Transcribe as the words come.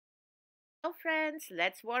So friends,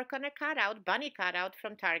 let's work on a cutout, bunny cutout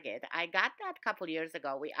from Target. I got that a couple years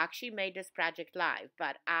ago. We actually made this project live,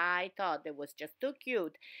 but I thought it was just too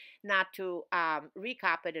cute not to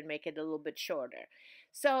recap it and make it a little bit shorter.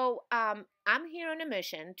 So I'm here on a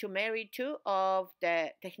mission to marry two of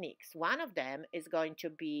the techniques. One of them is going to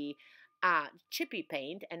be chippy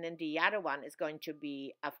paint, and then the other one is going to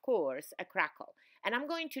be, of course, a crackle. And I'm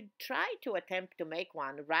going to try to attempt to make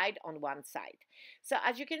one right on one side. So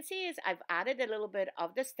as you can see is I've added a little bit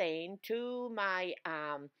of the stain to my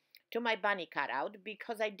bunny cutout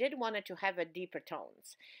because I did want it to have a deeper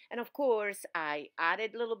tones. And of course I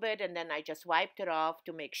added a little bit and then I just wiped it off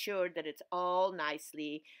to make sure that it's all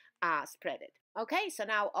nicely spreaded. Okay, so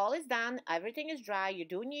now all is done. Everything is dry. You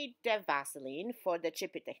do need the Vaseline for the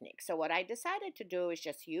chippy technique. So what I decided to do is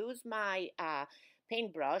just use my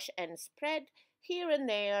paintbrush and spread here and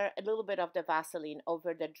there a little bit of the Vaseline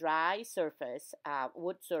over the dry surface,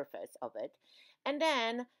 wood surface of it. And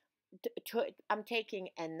then I'm taking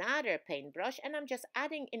another paintbrush and I'm just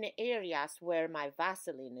adding in the areas where my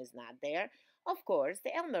Vaseline is not there. Of course,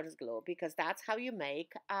 the Elmer's glue, because that's how you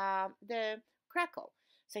make the crackle.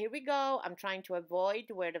 So here we go. I'm trying to avoid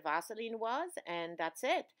where the Vaseline was, and that's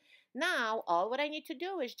it. Now, all what I need to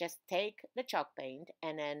do is just take the chalk paint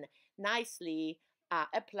and then nicely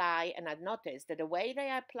apply. And I've noticed that the way that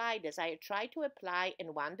I apply this, I try to apply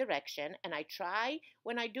in one direction, and I try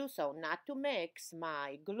when I do so not to mix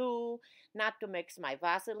my glue, not to mix my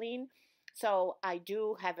Vaseline. So I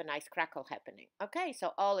do have a nice crackle happening. Okay,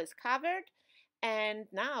 so all is covered. And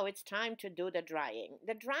now it's time to do the drying.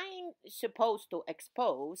 The drying is supposed to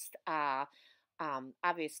expose,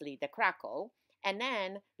 obviously, the crackle, and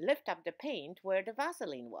then lift up the paint where the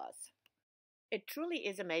Vaseline was. It truly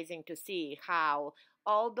is amazing to see how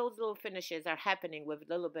all those little finishes are happening with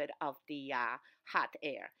a little bit of the hot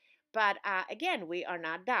air. But again, we are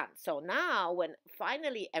not done. So now, when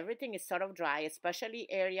finally everything is sort of dry, especially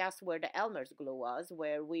areas where the Elmer's glue was,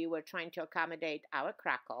 where we were trying to accommodate our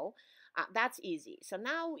crackle, that's easy. So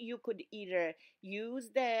now you could either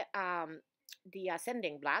use the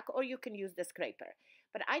sanding block or you can use the scraper.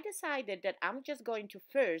 But I decided that I'm just going to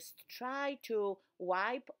first try to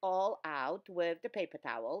wipe all out with the paper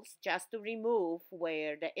towels just to remove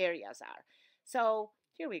where the areas are. So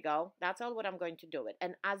here we go. That's all what I'm going to do it.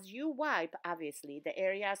 And as you wipe, obviously, the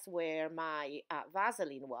areas where my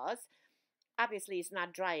Vaseline was, obviously it's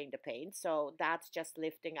not drying the paint, so that's just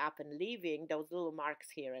lifting up and leaving those little marks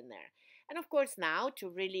here and there. And of course now to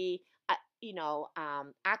really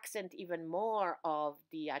accent even more of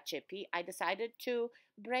the chippy, I decided to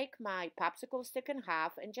break my popsicle stick in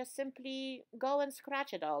half and just simply go and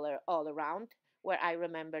scratch it all around where I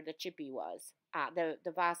remember the chippy was, the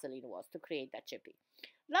Vaseline was, to create that chippy.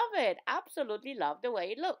 Love it, absolutely love the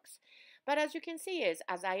way it looks. But as you can see is,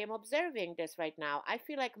 as I am observing this right now, I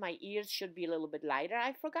feel like my ears should be a little bit lighter.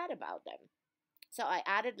 I forgot about them. So I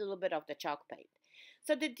added a little bit of the chalk paint.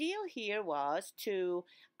 So the deal here was to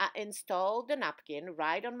install the napkin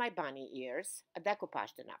right on my bunny ears,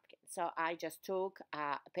 decoupage the napkin. So I just took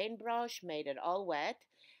a paintbrush, made it all wet,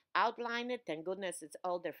 outlined it, thank goodness it's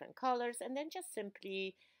all different colors, and then just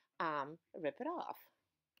simply rip it off.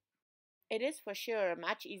 It is for sure a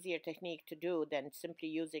much easier technique to do than simply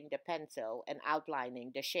using the pencil and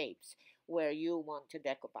outlining the shapes where you want to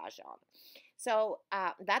decoupage on. So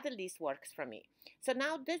that at least works for me. So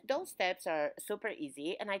now those steps are super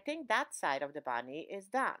easy, and I think that side of the bunny is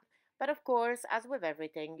done. But of course, as with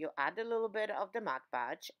everything, you add a little bit of the Mod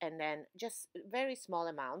Podge and then just very small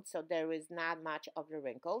amounts so there is not much of the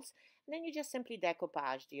wrinkles. And then you just simply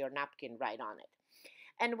decoupage your napkin right on it.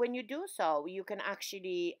 And when you do so, you can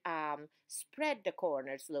actually spread the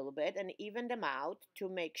corners a little bit and even them out to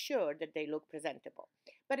make sure that they look presentable.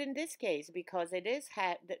 But in this case, because it is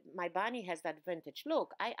my bunny has that vintage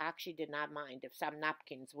look, I actually did not mind if some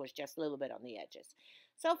napkins was just a little bit on the edges.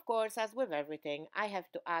 So of course, as with everything, I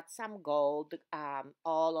have to add some gold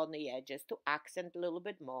all on the edges to accent a little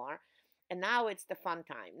bit more. And now it's the fun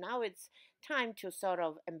time. Now it's time to sort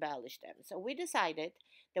of embellish them. So we decided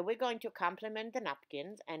that we're going to complement the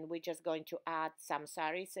napkins and we're just going to add some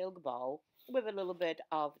sari silk bow with a little bit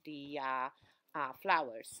of the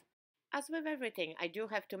flowers. As with everything, I do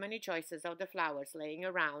have too many choices of the flowers laying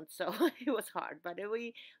around, so it was hard, but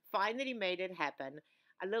we finally made it happen.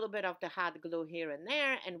 A little bit of the hot glue here and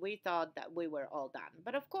there, and we thought that we were all done.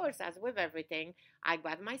 But of course, as with everything, I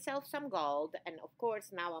got myself some gold, and of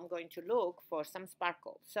course, now I'm going to look for some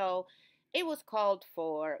sparkle. So we were called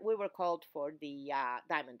for the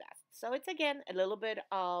diamond dust. So it's again a little bit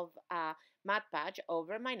of Mod Podge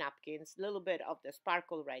over my napkins, a little bit of the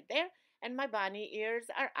sparkle right there, and my bunny ears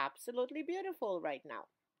are absolutely beautiful right now.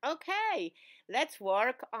 Okay, let's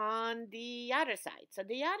work on the other side. So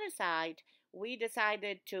the other side, we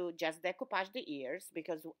decided to just decoupage the ears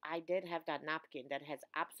because I did have that napkin that has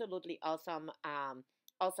absolutely awesome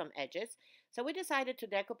edges. So we decided to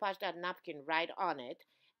decoupage that napkin right on it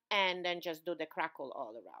and then just do the crackle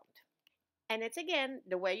all around. And it's again,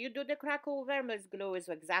 the way you do the crackle vermouth glue is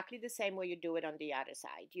exactly the same way you do it on the other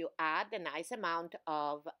side. You add a nice amount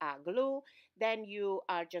of glue, then you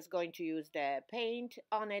are just going to use the paint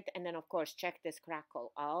on it, and then of course check this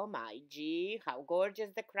crackle. Oh my gee, how gorgeous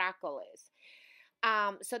the crackle is.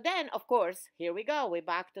 So then, of course, here we go. We're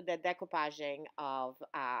back to the decoupaging of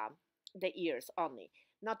the ears only.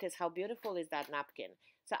 Notice how beautiful is that napkin.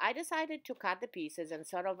 So I decided to cut the pieces and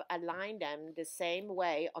sort of align them the same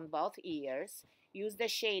way on both ears, use the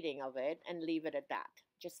shading of it, and leave it at that.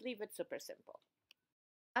 Just leave it super simple.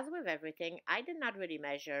 As with everything, I did not really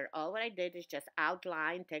measure. All what I did is just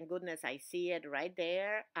outline. Thank goodness I see it right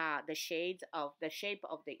there. The shades of the shape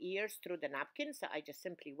of the ears through the napkin. So I just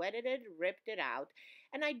simply wetted it, ripped it out.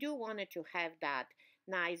 And I do want it to have that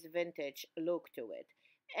nice vintage look to it.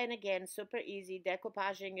 And again, super easy,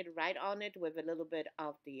 decoupaging it right on it with a little bit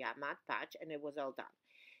of the matte patch, and it was all done.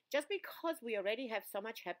 Just because we already have so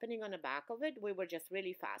much happening on the back of it, we were just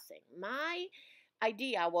really fasting. My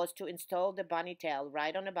idea was to install the bunny tail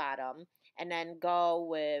right on the bottom and then go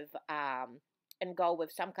with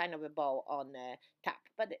some kind of a bow on the top.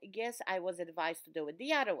 But I guess I was advised to do it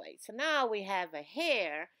the other way. So now we have a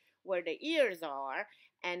hair where the ears are,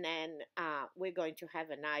 and then we're going to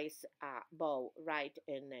have a nice bow right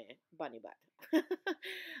in the bunny butt.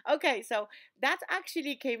 Okay, so that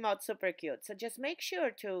actually came out super cute. So just make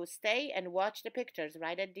sure to stay and watch the pictures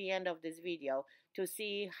right at the end of this video to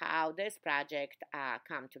see how this project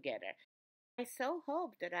come together. I so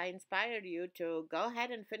hope that I inspired you to go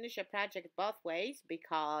ahead and finish a project both ways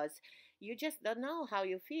because you just don't know how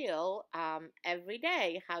you feel every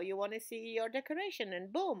day, how you want to see your decoration,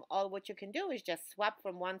 and boom, all what you can do is just swap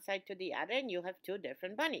from one side to the other, and you have two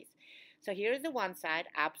different bunnies. So here's the one side.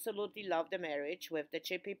 Absolutely love the marriage with the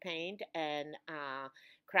chippy paint and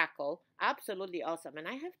crackle. Absolutely awesome. And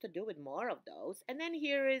I have to do with more of those. And then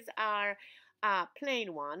here is our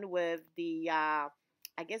plain one with the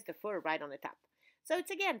I guess the fur right on the top. So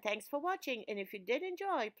it's again, thanks for watching. And if you did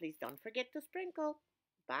enjoy, please don't forget to sprinkle.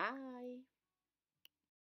 Bye.